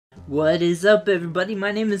What is up, everybody?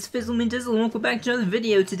 My name is Fizzleman Dizzle and welcome back to another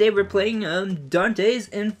video. Today we're playing Dante's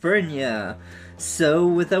Infenya. So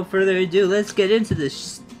without further ado, let's get into this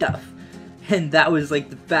stuff. And that was like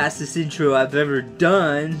the fastest intro I've ever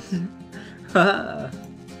done.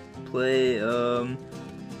 Play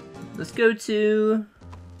let's go to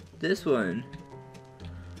this one.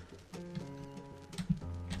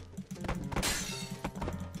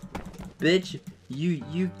 Bitch,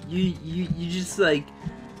 you just like,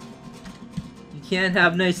 you can't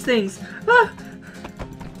have nice things. Ah!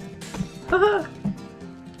 Ah!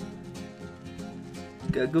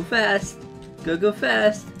 Gotta go fast. Gotta go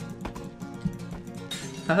fast.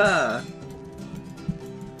 Haha.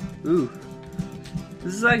 Ooh.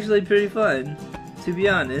 This is actually pretty fun, to be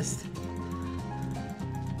honest.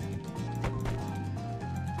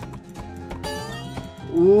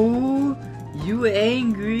 Ooh, you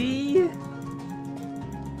angry?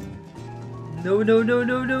 No, no, no,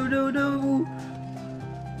 no, no, no, no.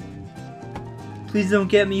 Please don't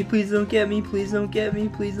get me, please don't get me, please don't get me,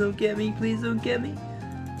 please don't get me, please don't get me.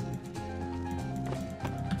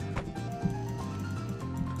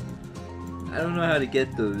 I don't know how to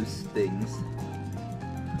get those things.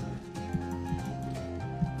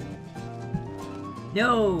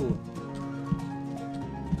 No!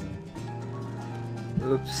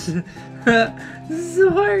 Oops. This is so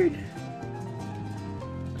hard!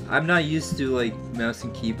 I'm not used to like mouse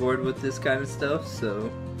and keyboard with this kind of stuff,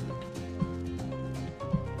 so...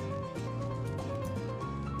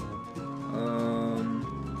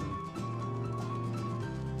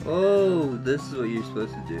 Oh, this is what you're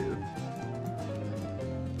supposed to do.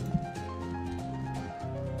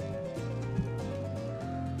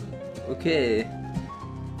 Okay.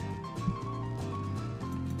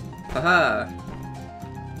 Haha.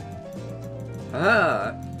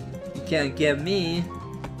 Haha. You can't get me.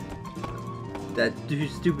 That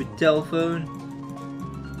stupid telephone.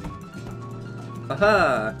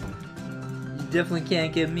 Haha. You definitely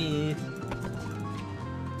can't get me.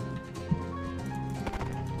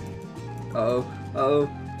 Uh-oh. Uh-oh.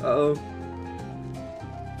 Uh-oh.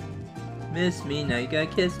 Miss me, now you gotta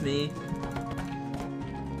kiss me.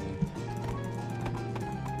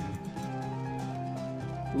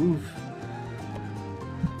 Oof.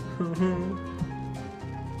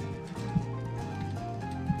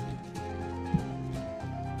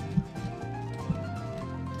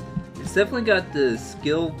 It's definitely got the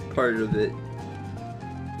skill part of it.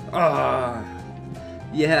 Ah,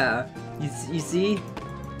 yeah. You see?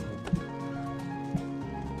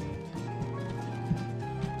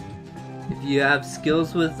 If you have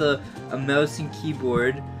skills with a mouse and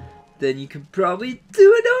keyboard, then you could probably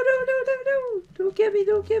do it. No, no, no, no, no! Don't get me,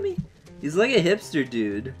 don't get me. He's like a hipster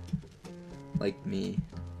dude. Like me.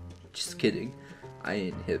 Just kidding. I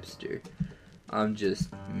ain't hipster. I'm just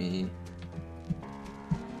me.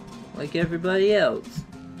 Like everybody else.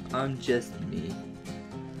 I'm just me.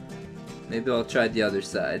 Maybe I'll try the other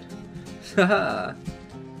side. Haha.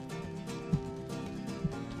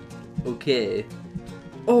 Okay.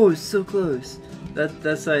 Oh, it's so close.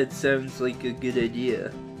 That side sounds like a good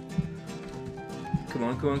idea. Come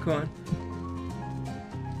on, come on, come on.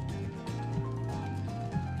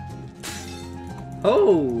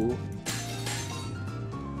 Oh!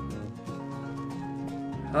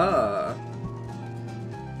 Ah.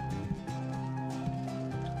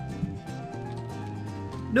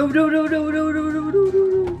 No, no, no, no, no, no, no, no,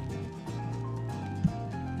 no.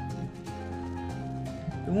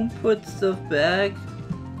 Don't put stuff back.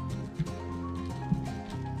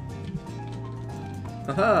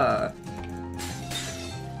 Haha.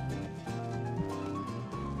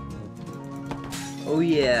 Oh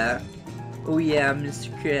yeah. Oh yeah, Mr.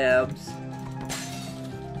 Krabs.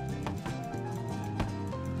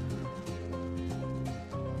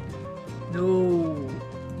 No.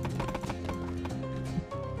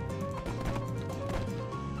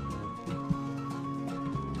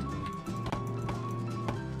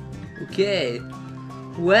 Okay.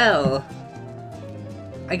 Well,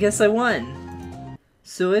 I guess I won.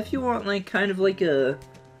 So if you want like kind of like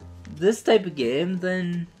this type of game,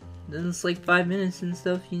 then it's like 5 minutes and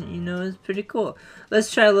stuff, you know, it's pretty cool.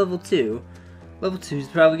 Let's try level 2. Level 2 is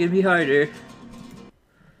probably gonna be harder.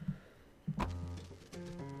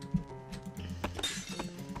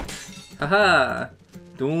 Haha!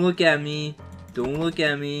 Don't look at me. Don't look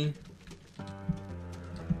at me.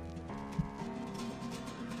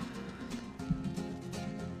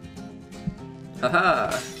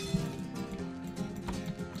 Haha!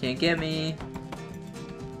 Can't get me.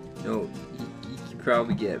 No, you can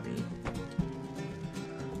probably get me.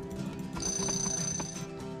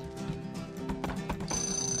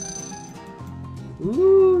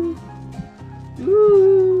 Ooh.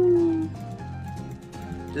 Woo!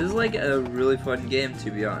 This is like a really fun game,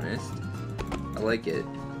 to be honest. I like it.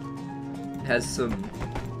 It has some...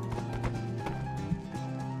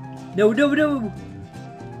 No, no, no!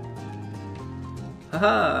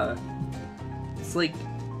 Haha! It's like...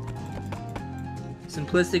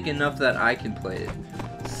 simplistic enough that I can play it.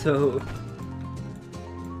 So...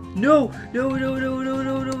 No! No, no, no, no,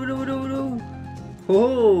 no, no, no, no, no!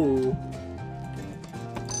 Oh!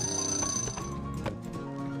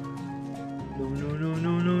 No, no, no,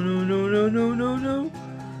 no, no, no, no, no, no, no, no!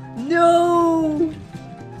 No!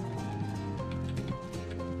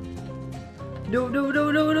 No, no,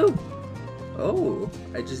 no, no, no! Oh,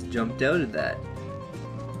 I just jumped out of that.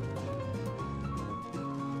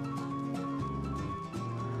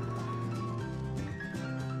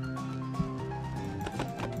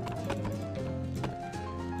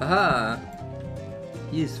 Aha!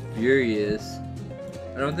 He's furious.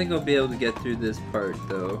 I don't think I'll be able to get through this part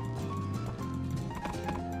though.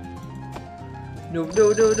 No,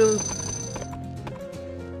 no, no, no!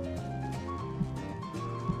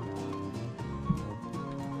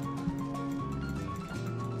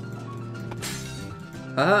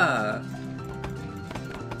 Ah!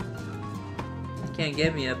 You can't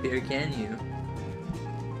get me up here, can you?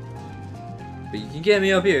 But you can get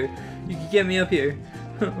me up here! You can get me up here!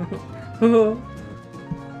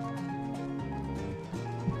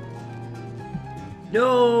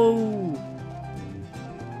 No!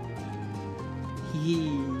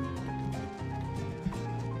 Hee.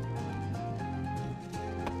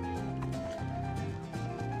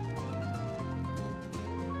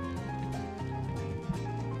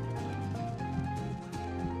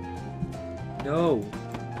 No.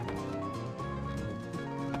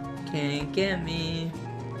 Can't get me.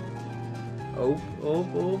 Oh, oh,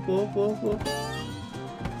 oh, oh, oh, oh.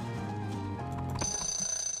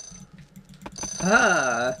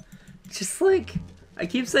 Ah! Just like, I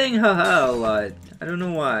keep saying haha a lot. I don't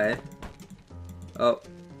know why. Oh.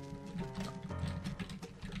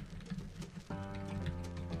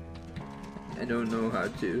 I don't know how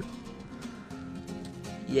to.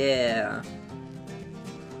 Yeah.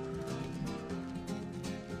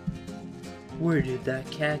 Where did that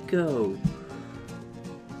cat go?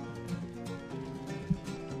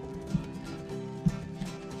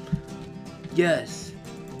 Yes!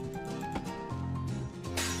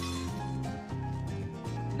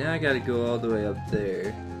 Now I gotta go all the way up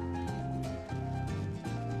there.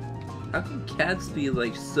 How can cats be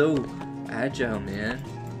like so agile, man?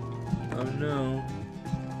 Oh no.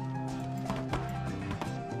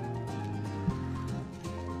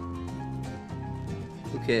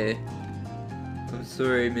 Okay. I'm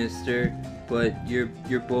sorry, mister, but your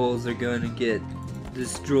balls are gonna get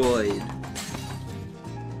destroyed.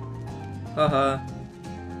 Haha.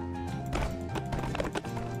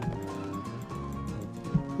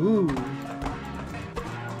 Ooh.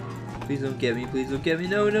 Please don't get me, please don't get me.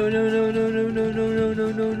 No, no, no, no, no, no, no, no, no,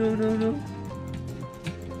 no, no, no, no, no.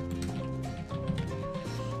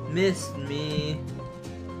 Missed me.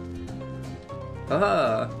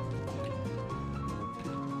 Haha.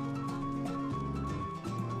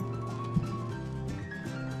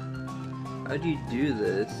 How do you do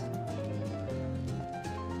this?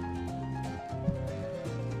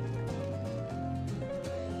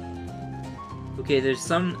 Okay, there's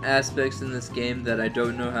some aspects in this game that I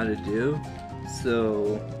don't know how to do,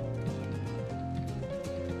 so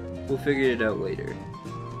we'll figure it out later.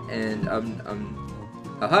 And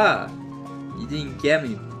aha! You didn't get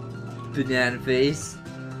me, banana face.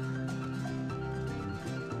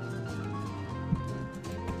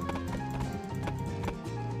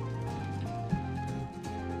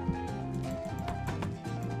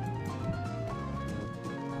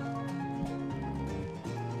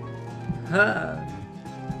 Ha!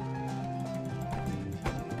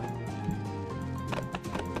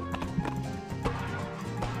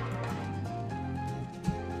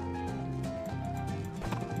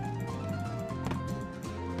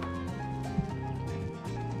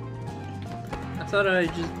 I thought I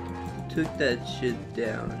just took that shit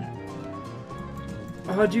down.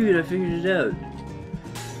 Oh dude, I figured it out.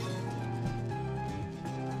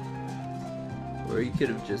 Or you could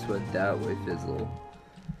have just went that way, Fizzle.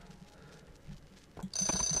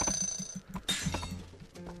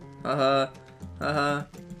 Haha, haha,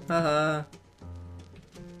 haha.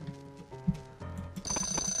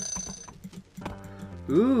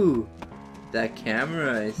 Ooh, that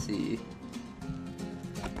camera I see.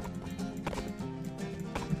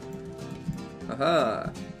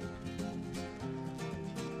 Haha.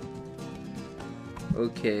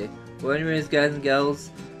 Okay. Well anyways, guys and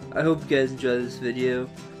gals, I hope you guys enjoyed this video.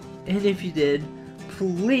 And if you did,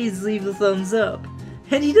 please leave a thumbs up.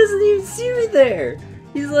 And he doesn't even see me there.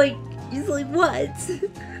 He's like, what?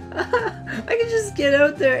 I can just get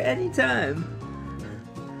out there anytime.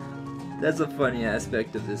 That's a funny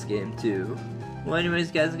aspect of this game too. Well,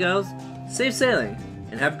 anyways, guys and gals, safe sailing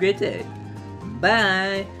and have a great day.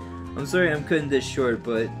 Bye. I'm sorry I'm cutting this short,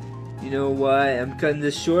 but you know why I'm cutting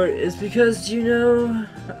this short? It's because, you know,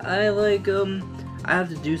 I have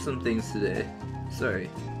to do some things today. Sorry.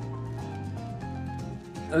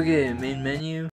 Okay, main menu.